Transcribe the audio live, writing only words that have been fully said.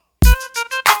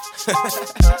Yo,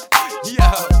 yo,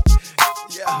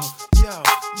 yo,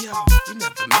 yo, you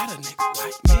never met a nigga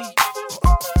like me.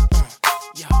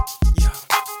 Yo, yo,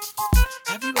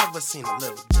 have you ever seen a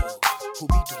little dude who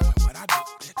be doing what I do,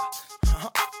 nigga?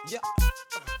 Yeah.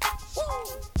 Woo.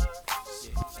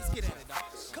 Shit, let's get at it, dog.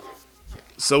 Come on.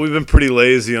 So we've been pretty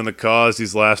lazy on the cause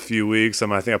these last few weeks.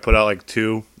 I think I put out like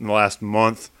 2 in the last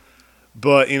month.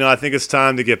 But, I think it's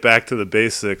time to get back to the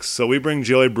basics. So we bring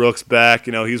Joey Brooks back.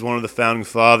 He's one of the founding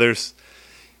fathers.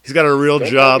 He's got a real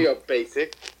job. Don't be a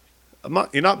basic.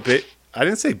 I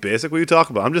didn't say basic. What are you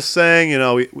talking about? I'm just saying,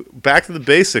 back to the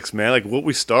basics, man. Like what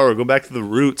we started. Go back to the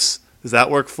roots. Does that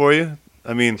work for you?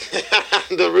 I mean,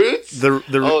 The Roots? now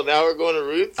we're going to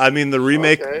Roots? I mean, the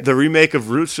remake of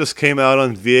Roots just came out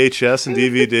on VHS and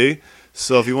DVD.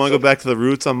 So if you want to go back to the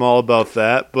roots, I'm all about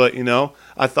that. But,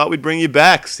 I thought we'd bring you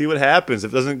back, see what happens.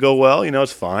 If it doesn't go well,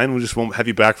 it's fine. We just won't have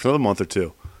you back for another month or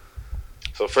two.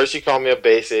 So first you call me a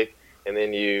basic, and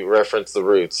then you reference the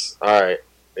Roots. All right.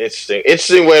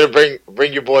 Interesting way to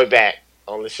bring your boy back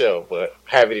on the show, but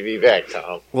happy to be back,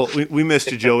 Tom. Well, we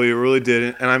missed you, Joey. We really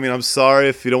didn't. And, I'm sorry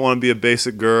if you don't want to be a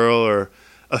basic girl or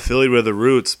affiliated with the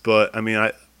Roots. But,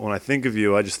 when I think of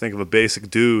you, I just think of a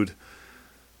basic dude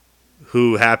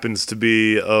who happens to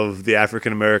be of the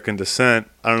African-American descent.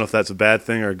 I don't know if that's a bad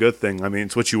thing or a good thing.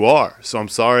 It's what you are. So I'm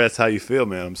sorry that's how you feel,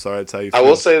 man. I'm sorry that's how you feel. I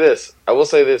will say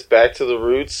this. Back to the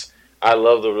Roots. I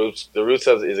love the Roots. The Roots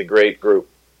is a great group,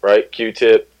 right?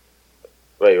 Q-Tip.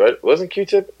 Wait, right? Wasn't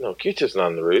Q-Tip? No, Q-Tip's not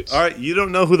in the Roots. All right, you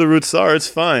don't know who the Roots are. It's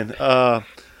fine. I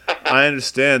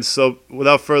understand. So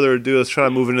without further ado, let's try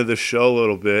to move into the show a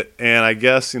little bit. And I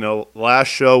guess, last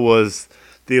show was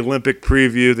the Olympic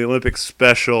preview, the Olympic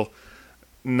special.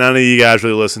 None of you guys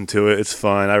really listened to it. It's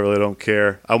fine. I really don't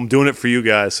care. I'm doing it for you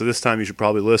guys, so this time you should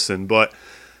probably listen. But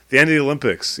the end of the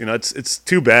Olympics, it's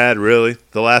too bad, really.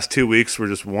 The last 2 weeks were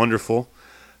just wonderful.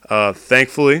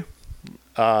 Thankfully,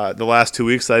 the last 2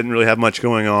 weeks I didn't really have much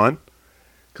going on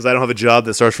because I don't have a job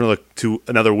that starts for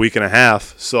another week and a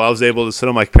half. So I was able to sit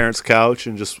on my parents' couch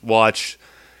and just watch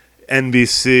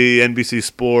NBC, NBC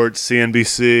Sports,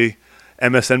 CNBC,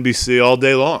 MSNBC all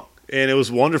day long. And it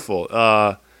was wonderful.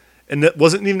 And it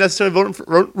wasn't even necessarily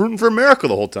rooting for America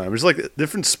the whole time. It was like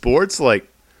different sports, like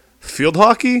field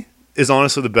hockey is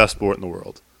honestly the best sport in the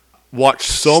world. Watch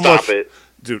so much. Stop it.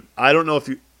 Dude, I don't know if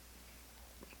you...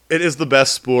 It is the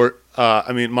best sport.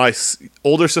 My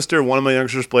older sister, one of my younger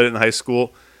sisters played it in high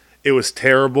school. It was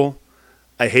terrible.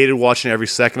 I hated watching every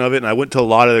second of it, and I went to a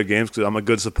lot of their games because I'm a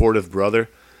good supportive brother.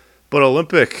 But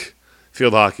Olympic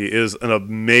field hockey is an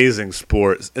amazing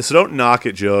sport. So don't knock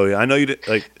it, Joey. I know you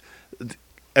did,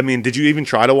 did you even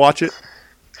try to watch it?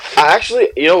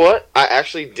 You know what? I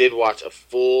actually did watch a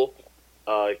full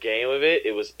game of it.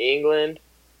 It was England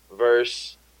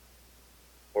versus,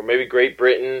 or maybe Great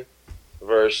Britain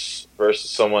versus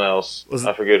someone else.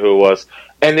 I forget who it was.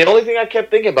 And the only thing I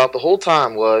kept thinking about the whole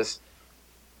time was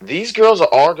these girls are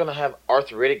all going to have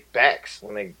arthritic backs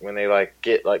when they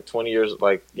get 20 years,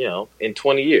 in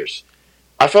 20 years.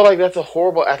 I felt like that's a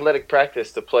horrible athletic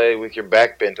practice to play with your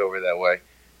back bent over that way.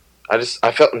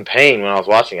 I felt in pain when I was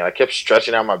watching it. I kept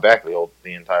stretching out my back the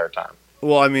entire time.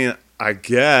 Well, I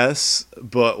guess,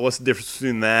 but what's the difference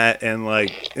between that and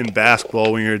in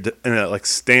basketball when you're in a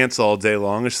stance all day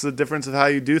long? It's just the difference of how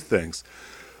you do things.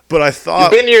 But I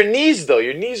thought you bend your knees though.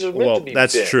 Your knees are meant to be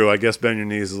that's bent. true. I guess bending your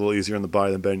knees is a little easier on the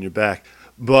body than bending your back.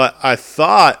 But I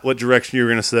thought what direction you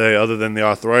were going to say, other than the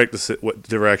arthritic, what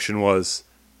direction was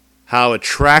how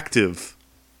attractive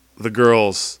the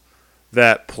girls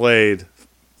that played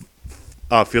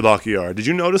field hockey are. Did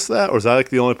you notice that, or was I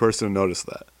the only person who noticed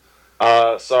that?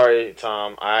 Sorry,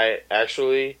 Tom. I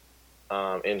actually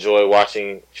enjoy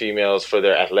watching females for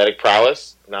their athletic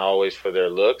prowess, not always for their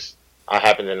looks. I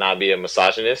happen to not be a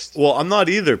misogynist. Well, I'm not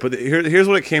either, but here's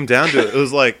what it came down to. It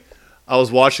was I was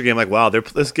watching the game wow,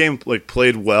 this game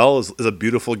played well, is a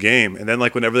beautiful game. And then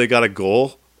whenever they got a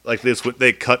goal,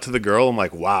 they cut to the girl,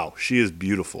 I'm wow, she is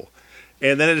beautiful.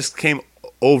 And then it just came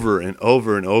over and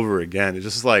over and over again. It's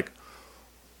just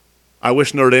I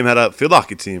wish Notre Dame had a field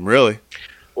hockey team, really.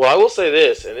 Well, I will say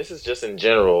this, and this is just in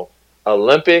general,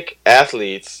 Olympic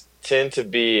athletes tend to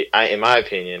be, in my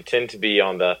opinion,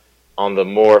 on the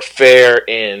more fair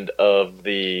end of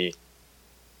the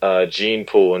gene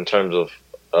pool in terms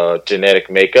of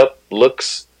genetic makeup,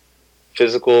 looks,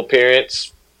 physical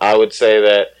appearance. I would say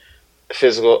that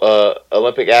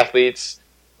Olympic athletes,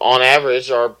 on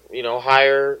average, are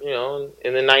higher,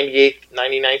 in the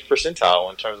 99th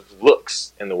percentile in terms of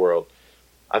looks in the world.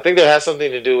 I think that has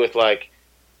something to do with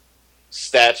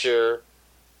stature,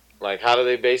 how do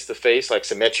they base the face,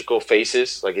 symmetrical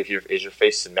faces, is your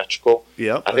face symmetrical?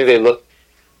 Yeah. I think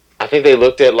think they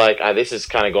looked at like this is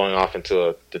kind of going off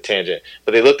into the tangent,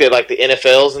 but they looked at like the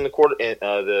NFLs in the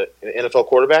NFL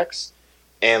quarterbacks,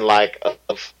 and like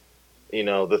of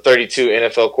the 32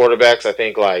 NFL quarterbacks, I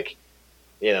think like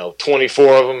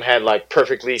 24 of them had like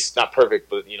perfectly, not perfect,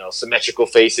 but symmetrical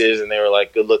faces, and they were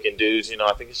like good looking dudes.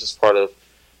 I think it's just part of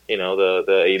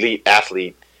the elite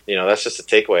athlete. That's just a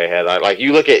takeaway I had. Like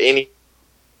you look at any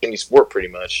sport pretty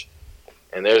much,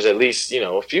 and there's at least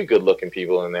a few good looking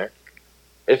people in there,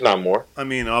 if not more. I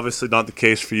mean, obviously not the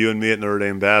case for you and me at Notre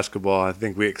Dame basketball. I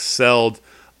think we excelled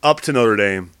up to Notre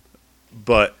Dame,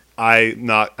 but I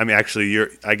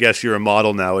guess you're a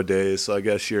model nowadays, so I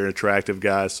guess you're an attractive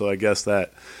guy, so I guess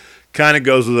that kind of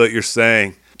goes with what you're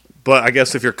saying. But I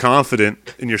guess if you're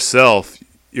confident in yourself,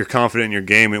 you're confident in your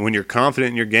game, and when you're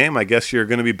confident in your game, I guess you're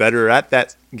going to be better at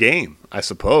that game, I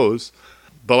suppose.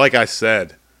 But like I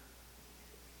said,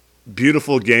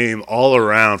 beautiful game all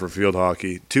around for field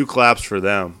hockey. 2 claps for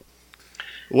them.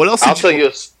 What else? I'll tell you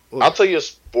a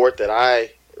sport that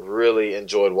I really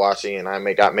enjoyed watching, and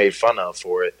I got made fun of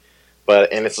for it.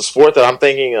 And it's a sport that I'm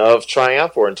thinking of trying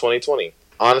out for in 2020.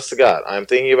 Honest to God, I'm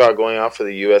thinking about going out for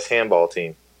the U.S. handball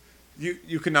team.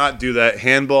 You cannot do that.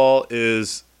 Handball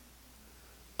is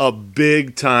a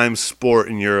big time sport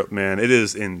in Europe, man. It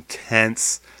is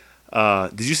intense.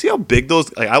 Did you see how big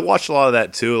those? Like, I watched a lot of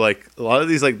that too. Like a lot of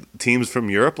these like teams from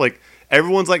Europe, like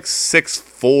everyone's like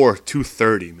 6'4",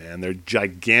 230. Man, they're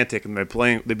gigantic, and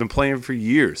they've been playing for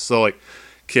years. So like,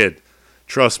 kid,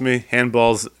 trust me,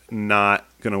 handball's not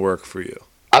gonna work for you.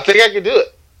 I think I could do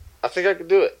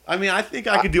it. I mean, I think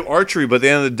I could do archery, but at the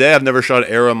end of the day, I've never shot an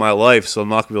arrow in my life, so I'm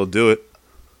not gonna be able to do it.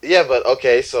 Yeah, but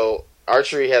okay, so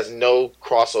archery has no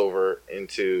crossover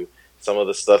into some of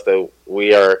the stuff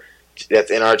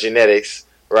that's in our genetics,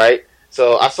 right?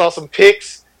 So I saw some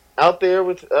picks out there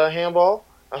with handball.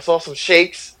 I saw some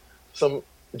shakes, some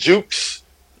jukes.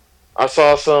 I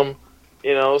saw some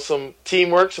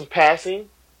teamwork, some passing.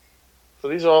 So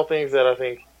these are all things that I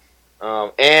think.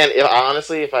 And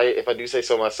honestly, if I do say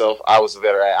so myself, I'm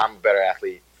a better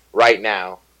athlete right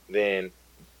now than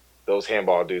those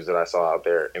handball dudes that I saw out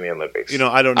there in the Olympics.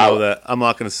 I don't know that. I'm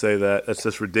not going to say that. That's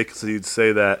just ridiculous that you'd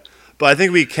say that. But I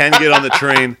think we can get on the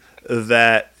train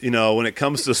that, when it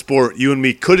comes to sport, you and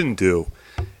me couldn't do.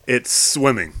 It's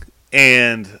swimming.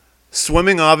 And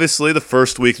swimming, obviously, the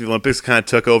first week of the Olympics kind of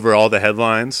took over all the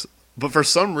headlines. But for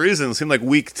some reason, it seemed like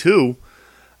week 2,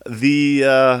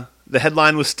 the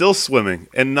headline was still swimming.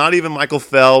 And not even Michael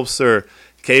Phelps or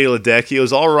Katie Ledecky. It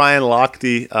was all Ryan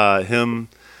Lochte, him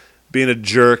being a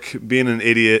jerk, being an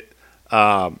idiot,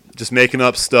 just making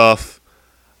up stuff.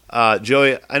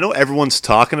 Joey, I know everyone's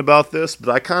talking about this, but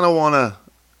I kind of want to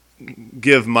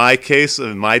give my case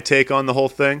and my take on the whole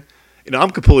thing.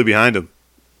 I'm completely behind him.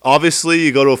 Obviously,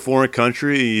 you go to a foreign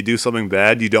country and you do something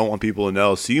bad, you don't want people to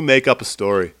know, so you make up a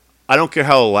story. I don't care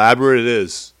how elaborate it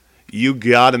is. You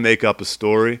got to make up a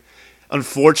story.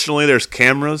 Unfortunately, there's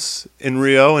cameras in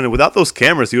Rio, and without those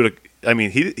cameras,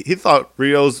 he thought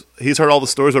he's heard all the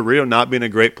stories of Rio not being a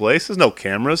great place. There's no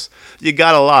cameras. You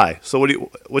got to lie. So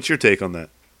what's your take on that?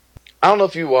 I don't know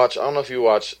if you watch.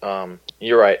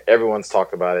 You're right. Everyone's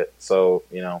talked about it. So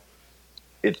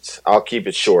I'll keep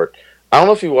it short. I don't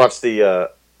know if you watched the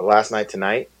Last Night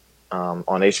Tonight on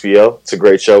HBO. It's a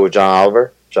great show with John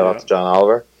Oliver. Shout out to John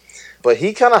Oliver. But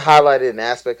he kind of highlighted an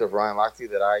aspect of Ryan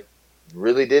Lochte that I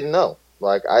really didn't know.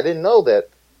 Like, I didn't know that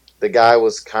the guy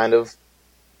was kind of,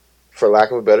 for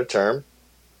lack of a better term,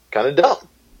 kind of dumb.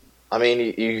 I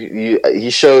mean, he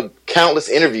showed countless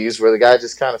interviews where the guy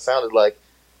just kind of sounded like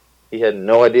he had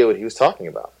no idea what he was talking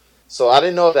about. So I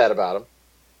didn't know that about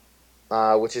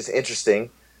him, which is interesting.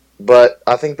 But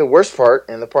I think the worst part,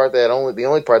 and the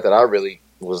only part that I really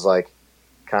was like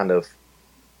kind of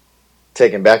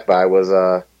taken back by was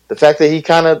the fact that he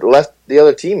kind of left the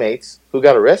other teammates who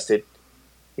got arrested.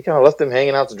 He kind of left them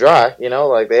hanging out to dry.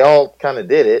 Like they all kind of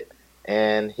did it,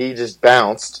 and he just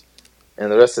bounced.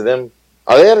 And the rest of them,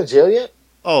 are they out of jail yet?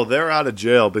 Oh, they're out of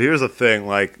jail. But here's the thing,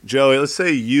 like Joey, let's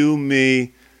say you,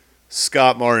 me,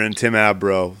 Scott Martin, and Tim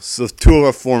Abro, so 2 of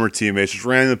our former teammates, just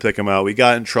randomly pick them out. We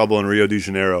got in trouble in Rio de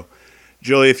Janeiro.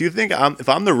 Joey, if you think if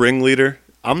I'm the ringleader,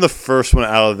 I'm the first one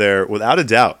out of there without a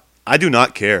doubt. I do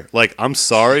not care. Like, I'm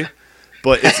sorry,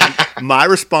 but it's my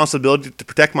responsibility to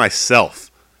protect myself.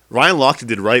 Ryan Lochte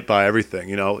did right by everything.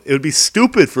 It would be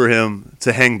stupid for him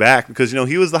to hang back because,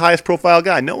 he was the highest profile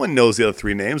guy. No one knows the other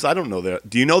 3 names. I don't know their.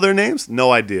 Do you know their names?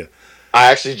 No idea.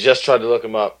 I actually just tried to look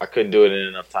them up. I couldn't do it in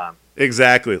enough time.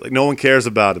 Exactly. Like, no one cares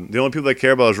about him. The only people that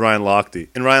care about is Ryan Lochte.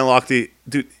 And Ryan Lochte,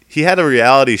 dude, he had a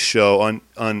reality show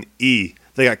on E.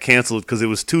 They got canceled because it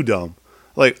was too dumb.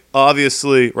 Like,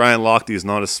 obviously, Ryan Lochte is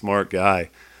not a smart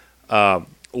guy.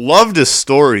 loved his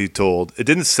story he told. It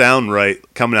didn't sound right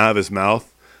coming out of his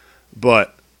mouth,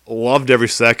 but loved every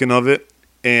second of it.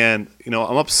 And, you know,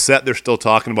 I'm upset they're still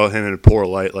talking about him in a poor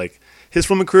light. Like, his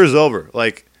swimming career is over.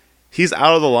 Like, he's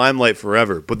out of the limelight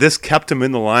forever. But this kept him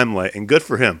in the limelight, and good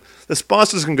for him. The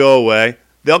sponsors can go away.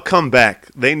 They'll come back.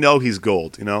 They know he's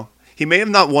gold, you know? He may have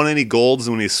not won any golds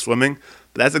when he's swimming,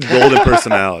 but that's a golden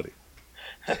personality.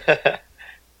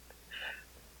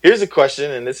 Here's a question,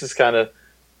 and this is kind of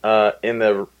in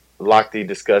the Lochte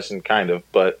discussion, kind of.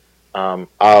 But one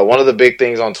of the big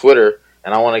things on Twitter,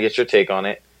 and I want to get your take on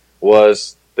it,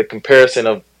 was the comparison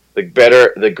of the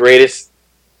greatest,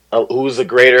 who's a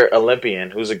greater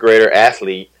Olympian, who's a greater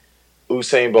athlete,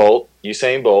 Usain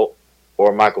Bolt,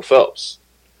 or Michael Phelps.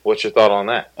 What's your thought on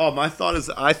that? Oh, my thought is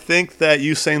I think that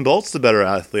Usain Bolt's the better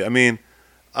athlete. I mean,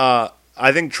 I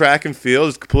think track and field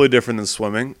is completely different than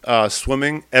swimming.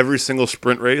 Swimming, every single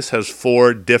sprint race has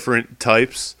 4 different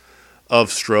types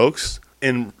of strokes.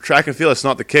 In track and field, it's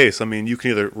not the case. I mean, you can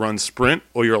either run sprint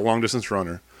or you're a long-distance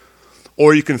runner,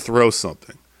 or you can throw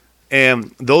something.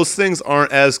 And those things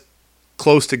aren't as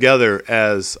close together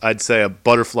as, I'd say, a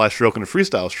butterfly stroke and a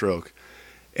freestyle stroke.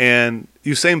 And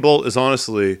Usain Bolt is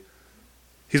honestly,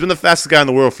 he's been the fastest guy in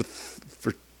the world for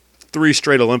 3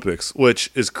 straight Olympics, which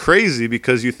is crazy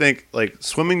because you think, like,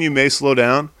 swimming you may slow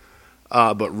down,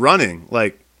 but running,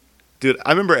 like, dude,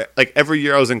 I remember, like, every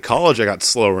year I was in college I got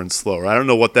slower and slower. I don't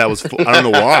know what that was for. I don't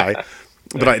know why,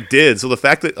 but I did. So the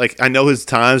fact that, like, I know his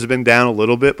times have been down a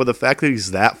little bit, but the fact that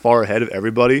he's that far ahead of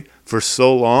everybody for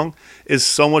so long is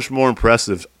so much more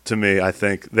impressive to me, I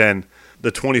think, than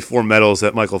the 24 medals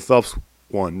that Michael Phelps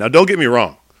won. Now, don't get me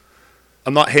wrong.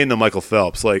 I'm not hating on Michael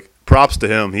Phelps. Like, props to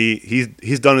him.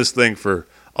 He's done his thing for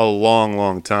a long,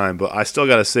 long time. But I still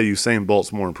got to say Usain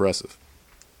Bolt's more impressive.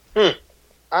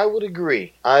 I would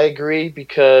agree. I agree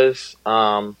because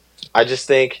I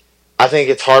think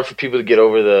it's hard for people to get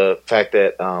over the fact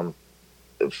that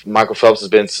Michael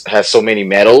Phelps has so many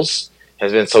medals,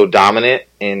 has been so dominant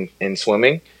in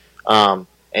swimming, and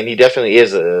he definitely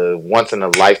is a once in a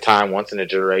lifetime, once in a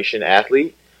generation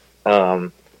athlete.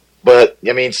 But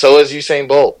I mean, so is Usain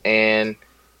Bolt, and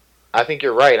I think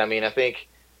you're right. I mean, I think,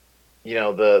 you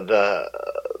know,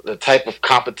 the type of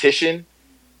competition.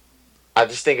 I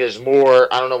just think there's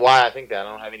more. I don't know why I think that. I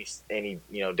don't have any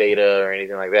you know, data or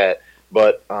anything like that.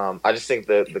 But I just think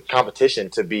the competition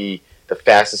to be the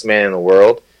fastest man in the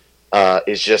world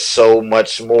is just so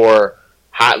much more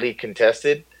hotly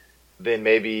contested than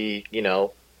maybe, you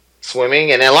know,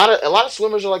 swimming. And a lot of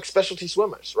swimmers are like specialty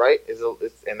swimmers, right?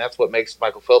 And that's what makes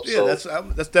Michael Phelps. Yeah, that's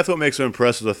definitely what makes him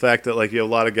impressive. The fact that, like, you have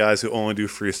a lot of guys who only do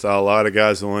freestyle, a lot of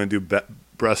guys who only do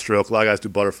breaststroke, a lot of guys do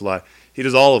butterfly. He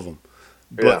does all of them,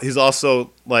 but he's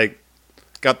also, like,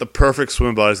 got the perfect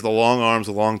swim bodies, the long arms,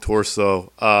 the long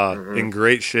torso, in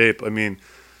great shape. I mean,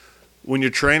 when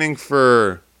you're training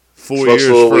for 4 years, smokes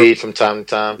a little weed from time to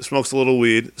time. Smokes a little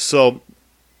weed, so.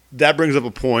 That brings up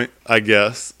a point, I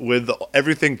guess, with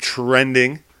everything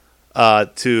trending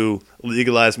to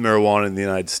legalize marijuana in the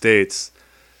United States,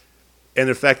 and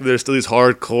the fact that there's still these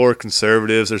hardcore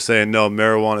conservatives that are saying, no,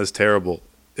 marijuana is terrible.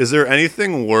 Is there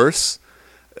anything worse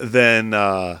than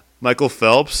Michael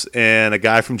Phelps and a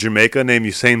guy from Jamaica named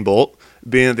Usain Bolt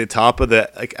being at the top of the,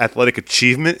 like, athletic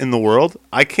achievement in the world?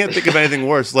 I can't think of anything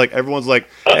worse. Like, everyone's like,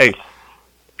 hey,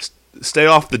 stay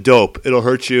off the dope. It'll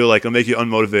hurt you. Like, it'll make you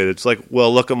unmotivated. It's like,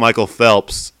 well, look at Michael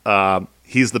Phelps.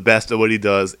 He's the best at what he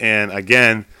does. And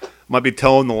again, might be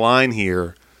towing the line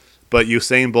here, but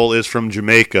Usain Bolt is from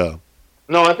Jamaica.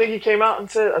 No, I think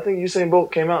Usain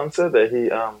Bolt came out and said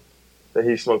that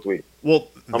he smoked weed. Well,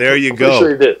 there you go.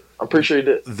 I'm pretty sure he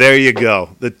did. There you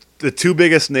go. The 2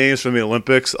 biggest names from the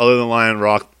Olympics, other than Ryan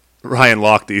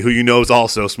Lochte, who you know is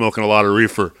also smoking a lot of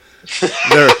reefer.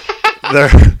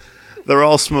 They're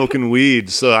all smoking weed,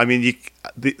 so I mean,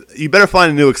 you better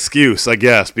find a new excuse, I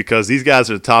guess, because these guys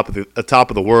are the top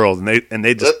of the world, and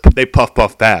they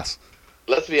puff pass.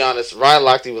 Let's be honest, Ryan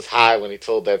Lochte was high when he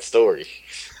told that story.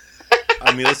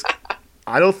 I mean,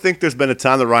 I don't think there's been a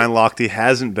time that Ryan Lochte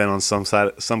hasn't been on some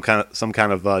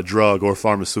kind of drug or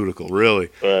pharmaceutical. Really,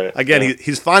 right, again,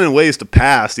 he's finding ways to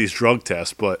pass these drug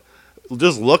tests, but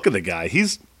just look at the guy. He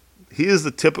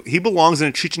belongs in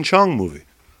a Cheech and Chong movie.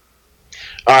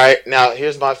 All right, now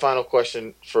here's my final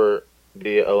question for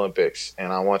the Olympics,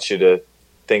 and I want you to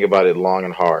think about it long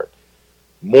and hard.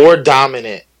 More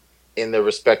dominant in the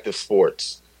respective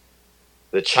sports,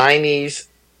 the Chinese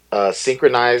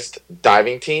synchronized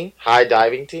diving team, high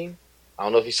diving team. I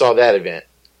don't know if you saw that event.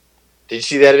 Did you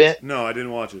see that event? No, I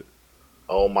didn't watch it.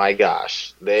 Oh my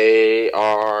gosh, they're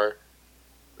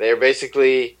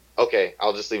basically Okay,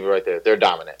 I'll just leave it right there. They're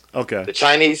dominant. Okay. The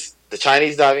Chinese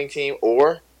diving team,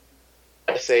 or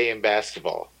USA in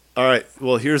basketball. All right.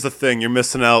 Well, here's the thing. You're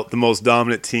missing out the most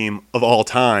dominant team of all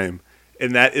time,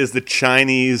 and that is the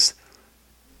Chinese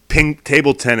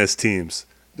table tennis teams.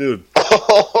 Dude,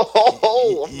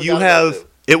 you have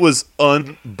 – it was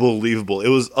unbelievable. It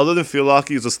was – other than field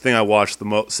hockey, it was this thing I watched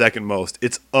the second most.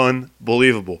 It's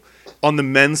unbelievable. On the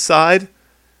men's side,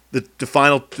 the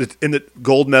final – in the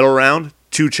gold medal round,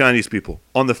 2 Chinese people.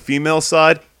 On the female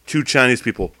side, 2 Chinese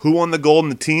people. Who won the gold in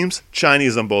the teams?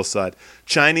 Chinese on both sides.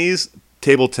 Chinese –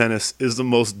 table tennis is the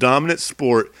most dominant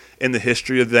sport in the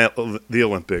history of the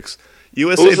Olympics.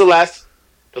 USA. Who was the last?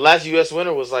 The last U.S.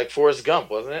 winner was like Forrest Gump,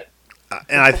 wasn't it?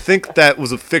 And I think that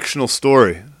was a fictional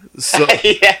story. So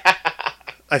yeah.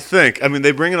 I think. I mean,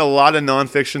 they bring in a lot of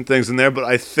nonfiction things in there, but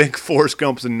I think Forrest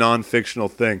Gump's a non-fictional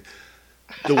thing.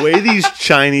 The way these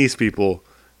Chinese people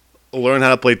learn how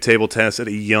to play table tennis at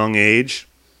a young age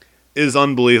is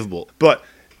unbelievable. But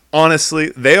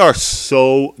honestly, they are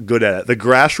so good at it. The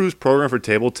grassroots program for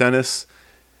table tennis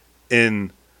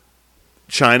in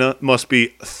China must be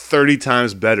 30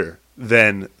 times better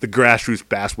than the grassroots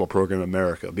basketball program in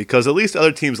America, because at least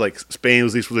other teams like Spain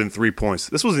was at least within 3 points.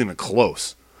 This wasn't even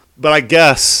close. But I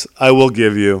guess I will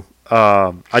give you,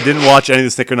 I didn't watch any of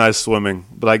the synchronized swimming,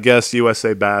 but I guess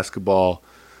USA basketball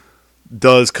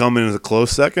does come in as a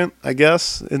close second, I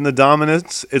guess, in the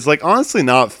dominance. It's like honestly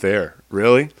not fair,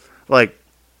 really. Like,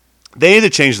 they need to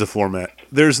change the format.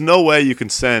 There's no way you can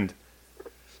send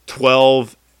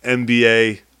 12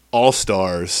 NBA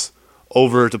All-Stars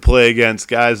over to play against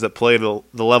guys that play the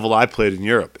level I played in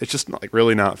Europe. It's just like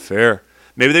really not fair.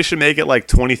 Maybe they should make it like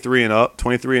 23 and up,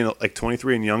 23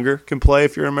 and younger can play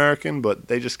if you're American, but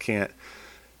they just can't.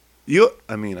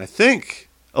 I think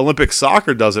Olympic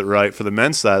soccer does it right for the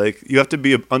men's side. Like, you have to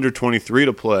be under 23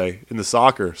 to play in the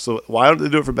soccer. So why don't they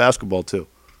do it for basketball too?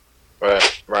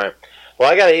 Right.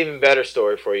 Well, I got an even better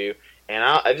story for you, and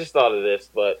I just thought of this,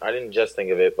 but I didn't just think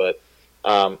of it. But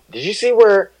did you see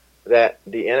where there's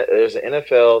an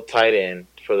NFL tight end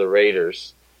for the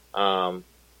Raiders, and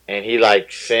he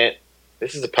sent.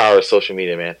 This is the power of social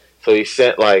media, man. So he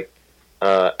sent Allie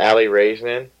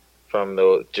Raisman from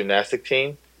the gymnastic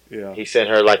team. Yeah. He sent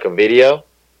her a video,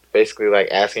 basically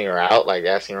asking her out,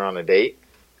 asking her on a date,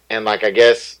 and I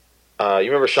guess you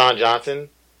remember Sean Johnson.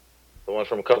 The one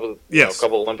from a couple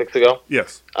Olympics ago.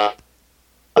 Yes.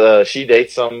 She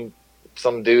dates some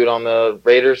dude on the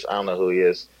Raiders. I don't know who he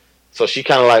is. So she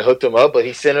kind of hooked him up, but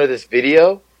he sent her this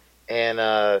video,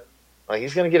 and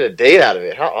he's gonna get a date out of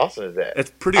it. How awesome is that?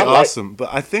 It's pretty awesome. But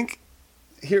I think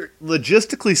here,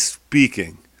 logistically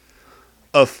speaking,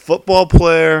 a football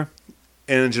player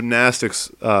and a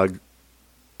gymnastics, a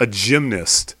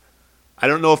gymnast, I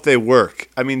don't know if they work.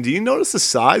 I mean, do you notice the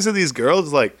size of these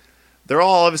girls? They're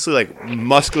all obviously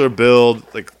muscular build,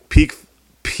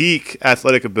 peak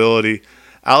athletic ability.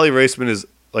 Allie Raisman is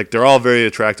they're all very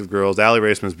attractive girls. Allie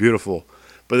Raisman is beautiful,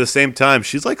 but at the same time,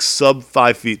 she's sub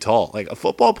 5 feet tall.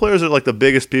 Football players are the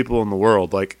biggest people in the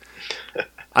world.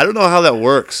 I don't know how that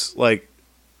works.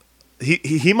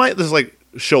 He might just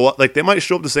show up. They might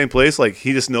show up the same place.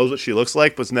 He just knows what she looks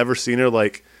like, but's never seen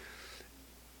her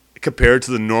compared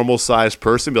to the normal sized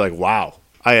person. Be wow,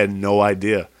 I had no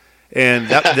idea. And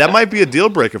that might be a deal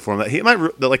breaker for him. He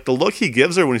might the look he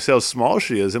gives her when he says how small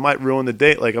she is. It might ruin the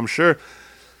date. I'm sure.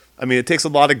 I mean, it takes a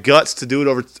lot of guts to do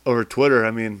it over Twitter.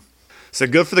 I mean, so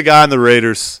good for the guy on the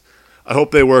Raiders. I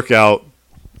hope they work out.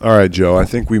 All right, Joe. I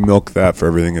think we milked that for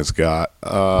everything it's got.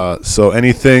 So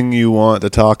anything you want to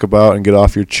talk about and get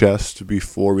off your chest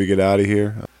before we get out of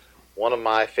here? One of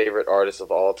my favorite artists of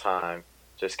all time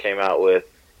just came out with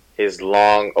his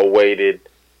long-awaited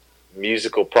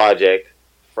musical project.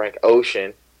 Frank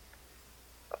Ocean.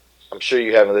 I'm sure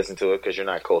you haven't listened to it because you're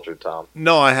not cultured, Tom.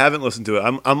 No, I haven't listened to it.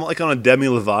 I'm on a Demi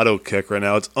Lovato kick right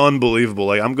now. It's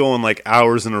unbelievable. I'm going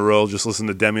hours in a row just listening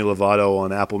to Demi Lovato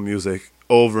on Apple Music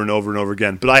over and over and over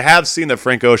again. But I have seen that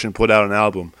Frank Ocean put out an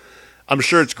album. I'm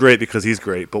sure it's great because he's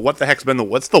great. But what the heck's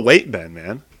what's the wait been,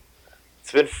 man?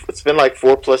 It's been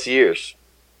 4+ years.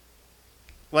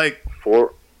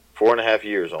 4.5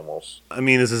 years almost. I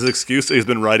mean, is his excuse that he's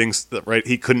been writing,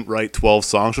 he couldn't write 12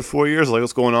 songs for 4 years?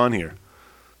 What's going on here?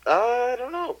 I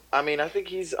don't know. I mean, I think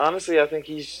he's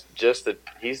just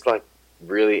he's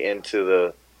really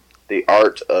into the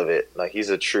art of it. He's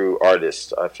a true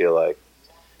artist, I feel like.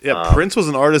 Yeah, Prince was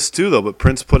an artist too, though, but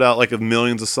Prince put out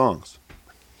millions of songs.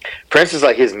 Prince is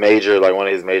his major, one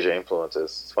of his major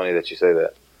influences. It's funny that you say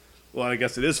that. Well, I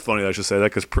guess it is funny that I should say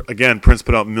that because, again, Prince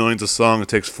put out millions of songs. It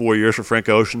takes 4 years for Frank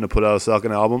Ocean to put out a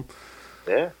second album.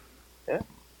 Yeah.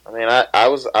 I mean, I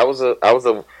was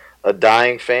a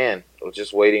dying fan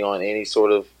just waiting on any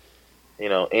sort of,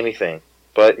 anything.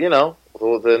 But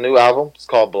the new album is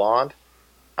called Blonde.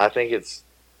 I think it's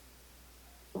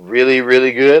really,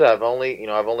 really good. I've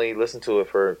only listened to it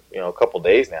for a couple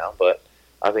days now, but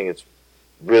I think it's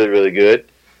really, really good.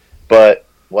 But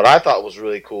what I thought was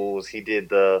really cool was he did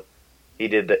the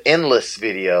Endless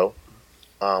video,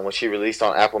 which he released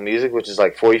on Apple Music, which is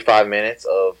like 45 minutes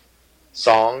of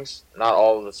songs. Not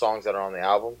all of the songs that are on the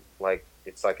album. Like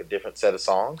it's like a different set of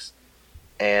songs,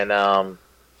 and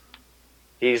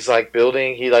he's like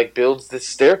builds this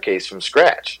staircase from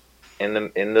scratch in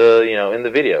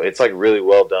the video. It's like really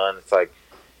well done. It's like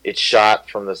it's shot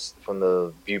from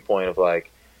the viewpoint of like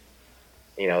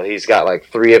he's got like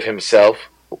 3 of himself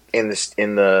in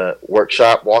the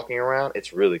workshop walking around.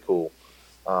 It's really cool.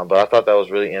 But I thought that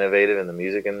was really innovative, and the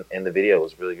music in the video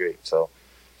was really great. So,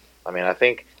 I mean, I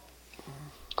think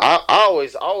I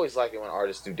always like it when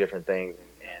artists do different things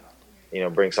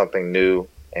and bring something new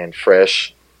and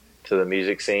fresh to the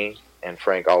music scene. And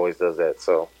Frank always does that.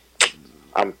 So,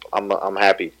 I'm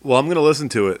happy. Well, I'm gonna listen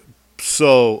to it.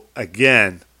 So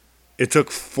again, it took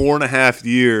 4.5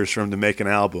 years for him to make an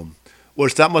album,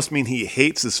 which that must mean he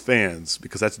hates his fans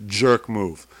because that's a jerk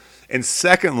move. And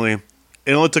secondly,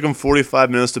 it only took him 45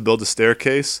 minutes to build a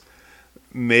staircase.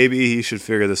 Maybe he should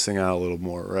figure this thing out a little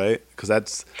more, right? Because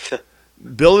that's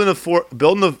building a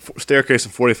staircase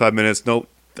in 45 minutes. No,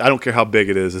 I don't care how big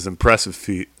it is an impressive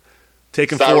feat.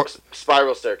 Taking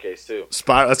spiral staircase too.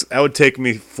 That would take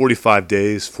me 45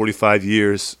 days, 45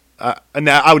 years, and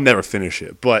I would never finish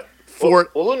it. But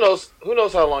who knows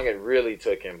how long it really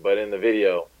took him? But in the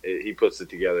video, he puts it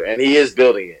together, and he is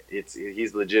building it.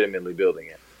 He's legitimately building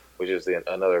it, which is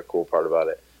another cool part about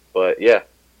it. But yeah,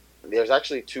 there's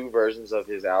actually 2 versions of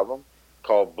his album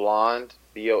called Blonde,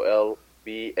 BLOND,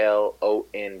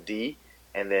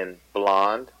 and then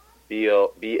Blonde,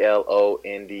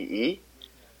 BLONDE.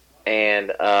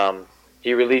 And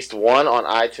he released one on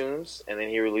iTunes, and then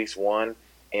he released one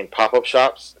in pop-up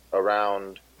shops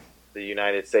around the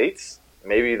United States,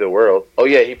 maybe the world. Oh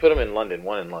yeah, he put them in London,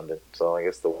 one in London. So I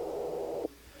guess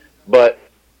but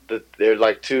they're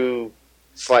like 2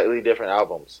 slightly different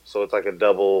albums. So it's like a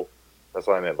double. That's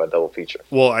what I meant by double feature.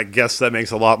 Well, I guess that makes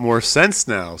a lot more sense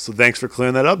now. So thanks for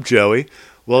clearing that up, Joey.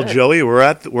 Well, yeah. Joey, we're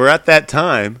at that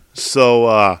time.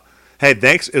 So hey,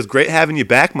 thanks. It was great having you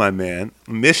back, my man.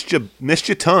 Missed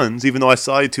you tons, even though I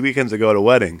saw you 2 weekends ago at a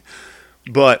wedding.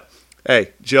 But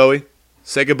hey, Joey,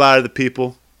 say goodbye to the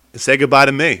people. Say goodbye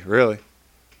to me, really.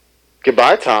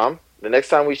 Goodbye, Tom. The next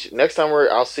time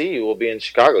I'll see you, we'll be in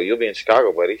Chicago. You'll be in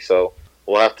Chicago, buddy. So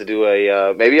we'll have to do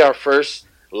maybe our first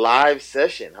live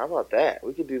session. How about that?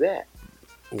 We could do that.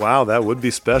 Wow, that would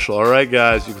be special. All right,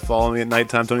 guys, you can follow me at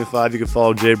Nighttime25. You can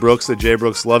follow Jay Brooks at Jay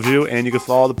Brooks Loves You, and you can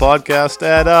follow the podcast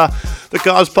at The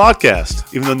Cause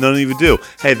Podcast, even though none of you do.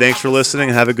 Hey, thanks for listening.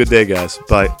 Have a good day, guys.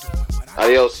 Bye.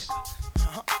 Adios.